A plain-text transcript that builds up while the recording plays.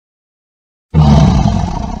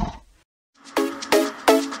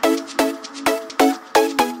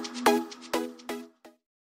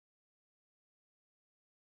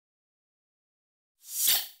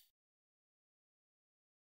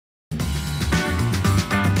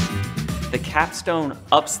The capstone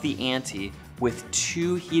ups the ante with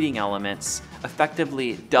 2 heating elements,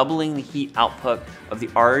 effectively doubling the heat output of the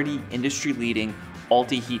already industry-leading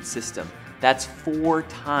Ulti-Heat system. That's 4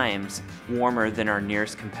 times warmer than our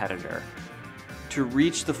nearest competitor. To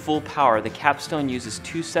reach the full power, the capstone uses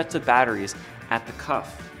 2 sets of batteries at the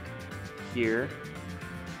cuff, here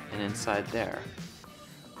and inside there.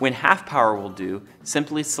 When half power will do,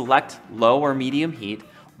 simply select low or medium heat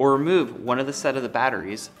or remove one of the set of the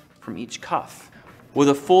batteries from each cuff. With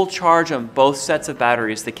a full charge on both sets of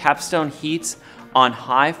batteries, the capstone heats on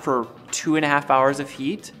high for 2.5 hours of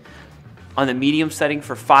heat, on the medium setting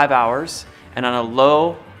for 5 hours, and on a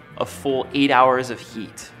low, a full 8 hours of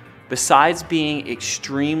heat. Besides being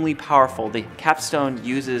extremely powerful, the capstone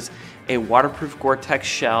uses a waterproof Gore-Tex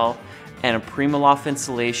shell and a Primaloft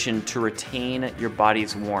insulation to retain your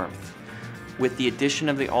body's warmth. With the addition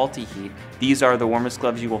of the Ulti-Heat, these are the warmest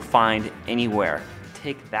gloves you will find anywhere.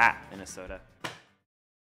 Take that, Minnesota.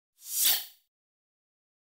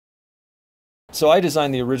 So I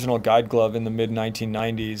designed the original guide glove in the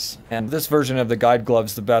mid-1990s, and this version of the guide glove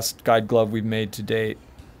is the best guide glove we've made to date.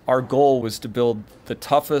 Our goal was to build the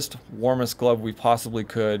toughest, warmest glove we possibly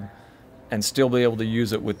could and still be able to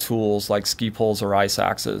use it with tools like ski poles or ice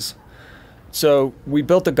axes. So we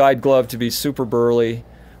built the guide glove to be super burly.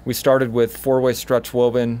 We started with 4-way stretch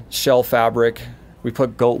woven shell fabric. We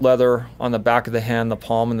put goat leather on the back of the hand, the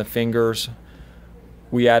palm, and the fingers.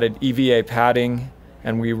 We added EVA padding,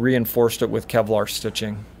 and we reinforced it with Kevlar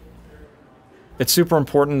stitching. It's super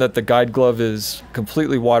important that the guide glove is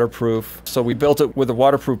completely waterproof, so we built it with a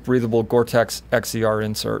waterproof breathable Gore-Tex XER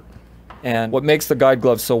insert. And what makes the guide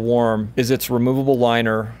glove so warm is its removable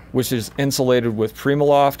liner, which is insulated with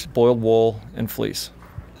Primaloft, boiled wool, and fleece.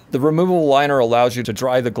 The removable liner allows you to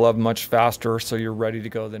dry the glove much faster, so you're ready to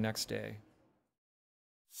go the next day.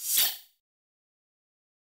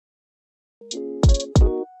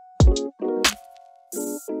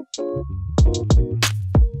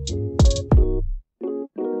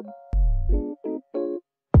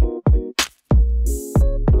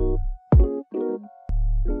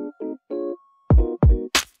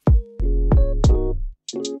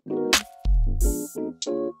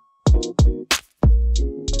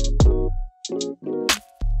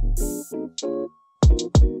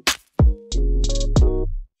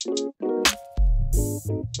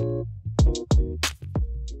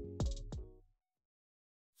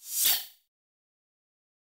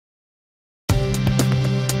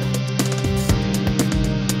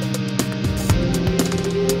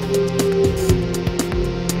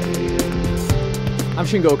 I'm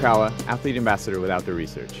Shingo Okawa, Athlete Ambassador with Outdoor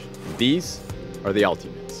Research. And these are the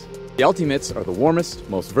Ulti Mitts. The Ulti Mitts are the warmest,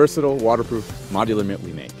 most versatile, waterproof, modular mitt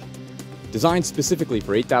we make. Designed specifically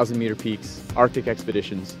for 8,000 meter peaks, Arctic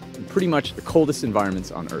expeditions, and pretty much the coldest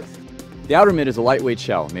environments on Earth. The outer mitt is a lightweight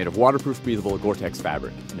shell made of waterproof breathable Gore-Tex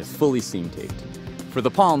fabric and is fully seam taped. For the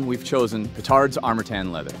palm, we've chosen Petard's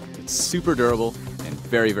Armortan leather. It's super durable and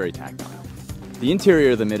very, very tactile. The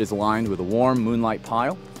interior of the mitt is aligned with a warm moonlight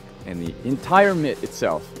pile, and the entire mitt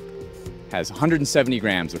itself has 170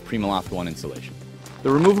 grams of Primaloft 1 insulation.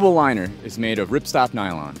 The removable liner is made of ripstop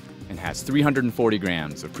nylon and has 340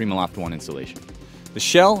 grams of Primaloft 1 insulation. The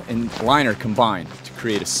shell and liner combine to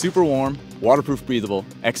create a super warm, waterproof breathable,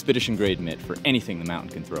 expedition grade mitt for anything the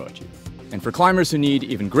mountain can throw at you. And for climbers who need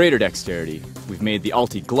even greater dexterity, we've made the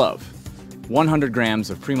Ulti Glove. 100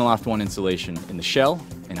 grams of Primaloft 1 insulation in the shell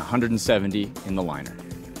and 170 in the liner.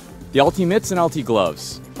 The Ulti Mitts and Ulti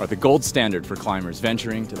Gloves are the gold standard for climbers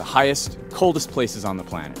venturing to the highest, coldest places on the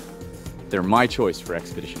planet. They're my choice for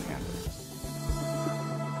expedition handling.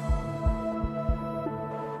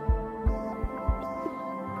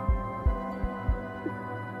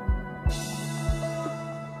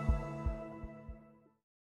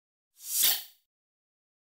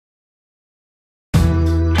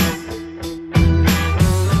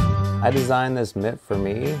 I designed this mitt for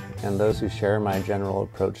me and those who share my general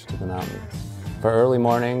approach to the mountains. For early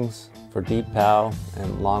mornings, for deep POW,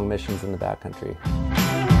 and long missions in the backcountry.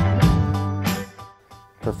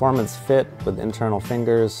 Performance fit with internal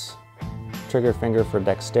fingers, trigger finger for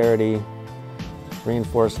dexterity,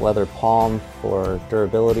 reinforced leather palm for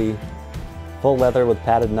durability, full leather with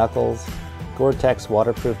padded knuckles, Gore-Tex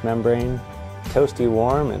waterproof membrane, toasty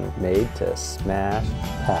warm and made to smash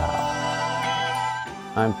POW.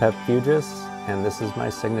 I'm Pep Fugis, and this is my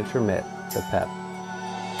signature mitt, the Pep.